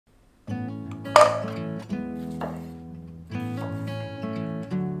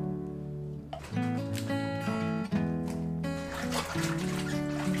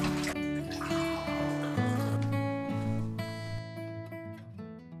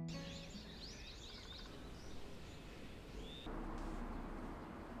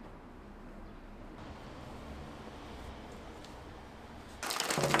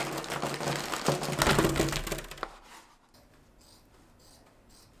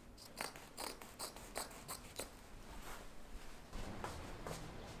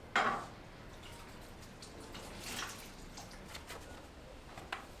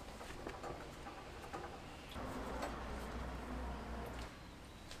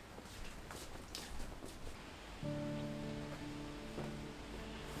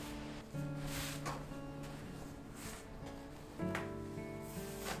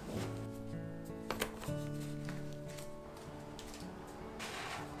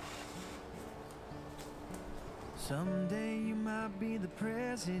Someday you might be the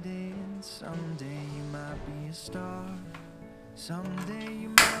president, someday you might be a star. Someday you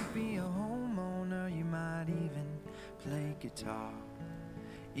might be a homeowner, you might even play guitar.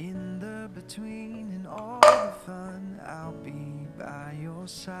 In the between and all the fun, I'll be by your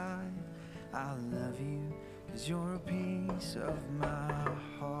side. I'll love you, 'cause you're a piece of my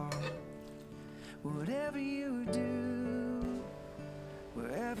heart. Whatever you do,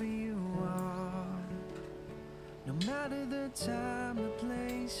 wherever you are, no matter the time, the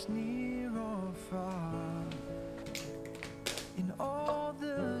place, near or far, in all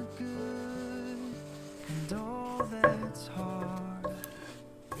the good and all that's hard,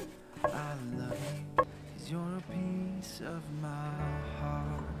 I love you, 'cause you're a piece of my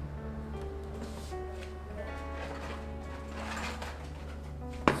heart.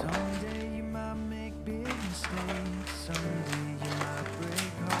 Someday you might make big mistakes, someday you might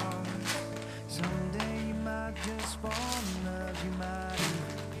break hearts, someday you might just fall in love, you might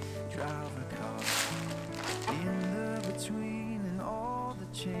even drive a car. In the between and all the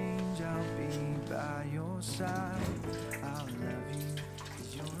change, I'll be by your side. I'll love you,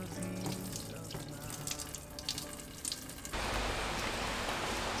 'cause you're a piece of my heart.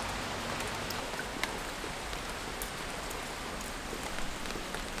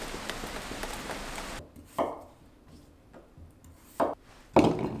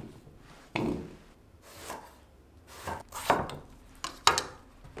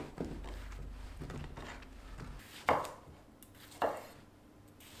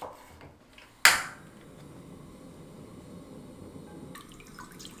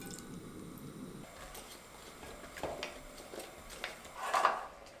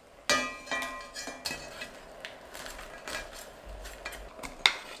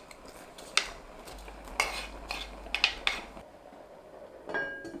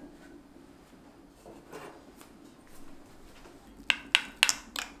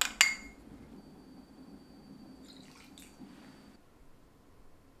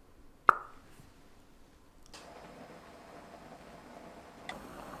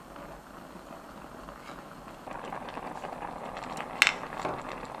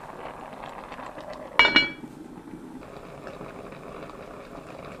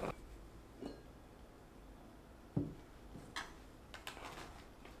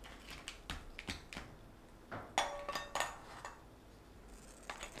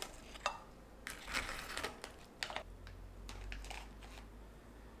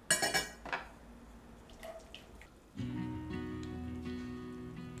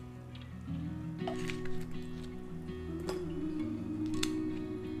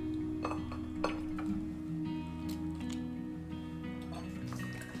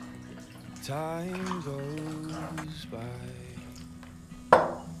 Time goes by,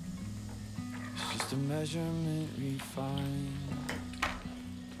 it's just a measurement refined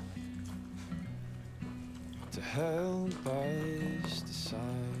to help us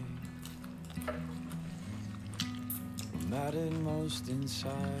decide what mattered most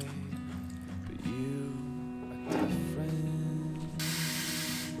inside. But you are different,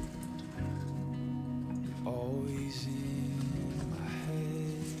 always in my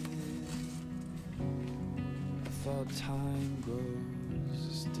head. I thought time grows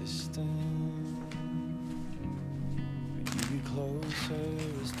as distant, but you get closer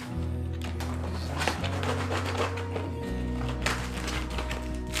as time goes inside.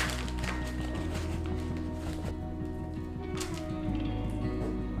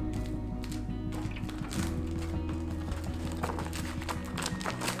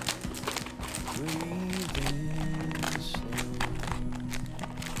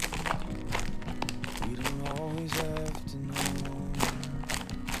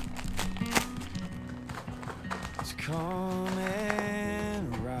 Coming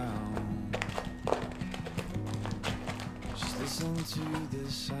around, just listen to the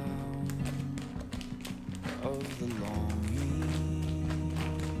sound of the longings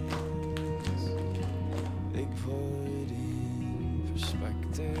they put in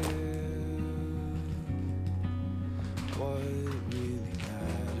perspective. What really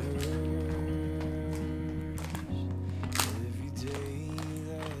matters every day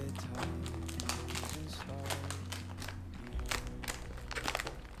that time is hard.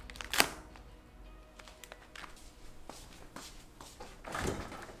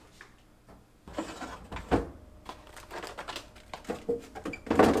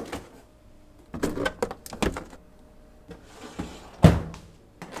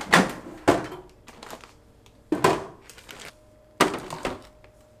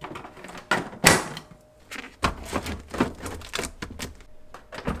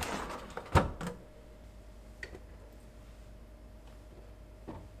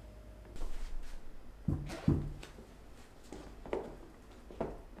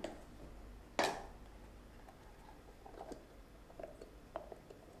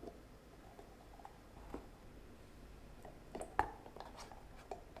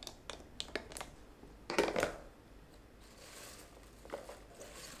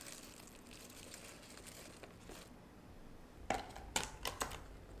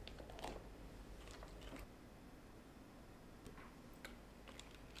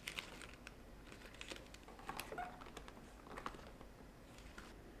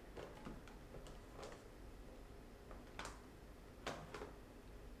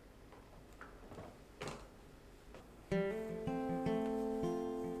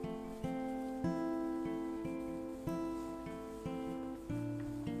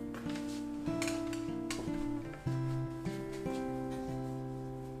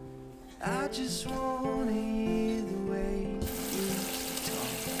 I just wanna hear the way you talk.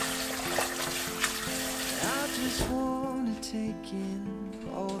 I just wanna take in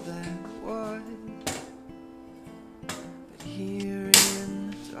all that was. But here in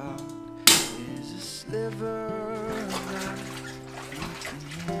the dark, there's a sliver of light peeking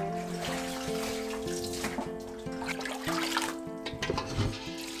in.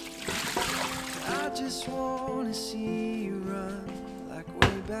 I just wanna see you run like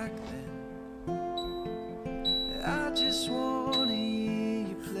way back then. I just wanna hear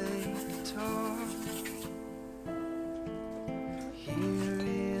you play guitar. Here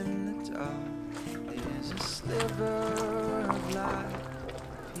in the dark, there's a sliver of light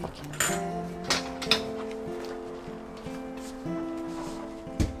peeking in.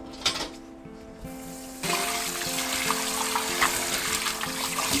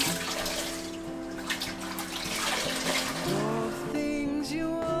 All the things you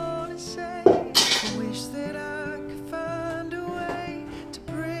wanna say, I wish that I could find a way to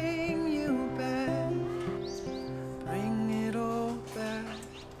bring you back, bring it all back.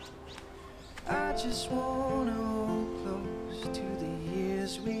 I just wanna hold close to the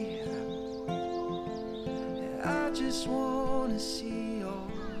years we had. I just wanna see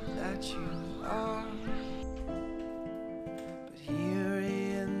all that you are. But here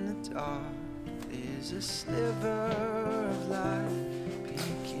in the dark, there's a sliver of light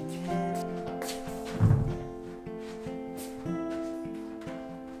peeking in.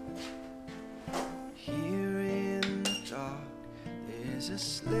 Here in the dark, there's a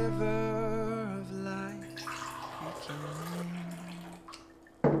sliver of light peeking in.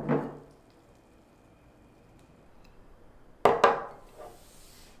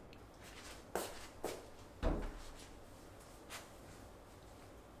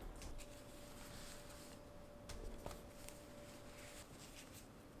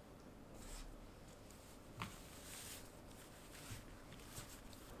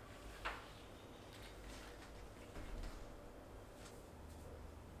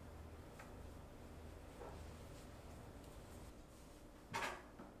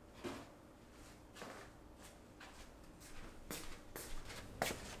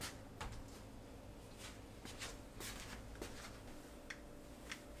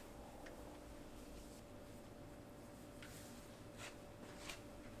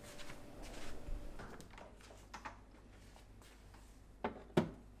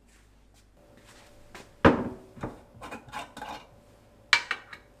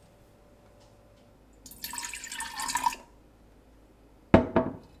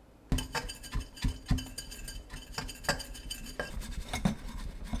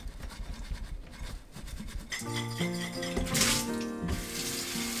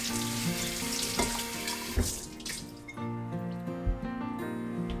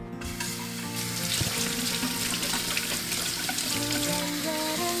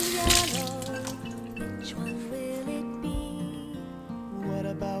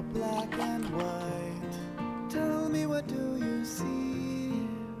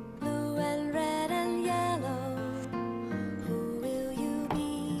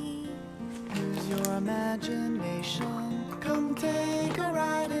 Imagination, come take a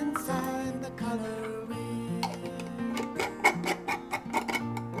ride inside the color wheel.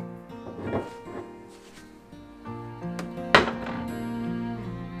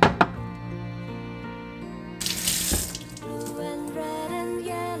 Blue and red and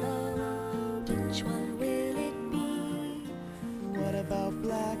yellow, which one will it be? What about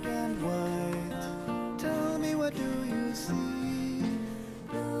black and white? Tell me, what do you see?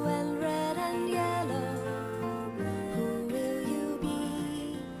 Blue and red and yellow,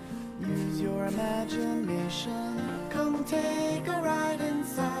 your imagination, come take a ride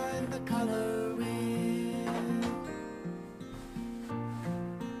inside the color wheel.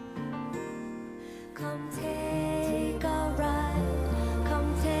 Come take a ride,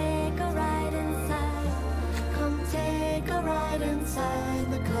 come take a ride inside, come take a ride inside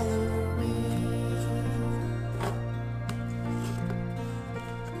the color wheel.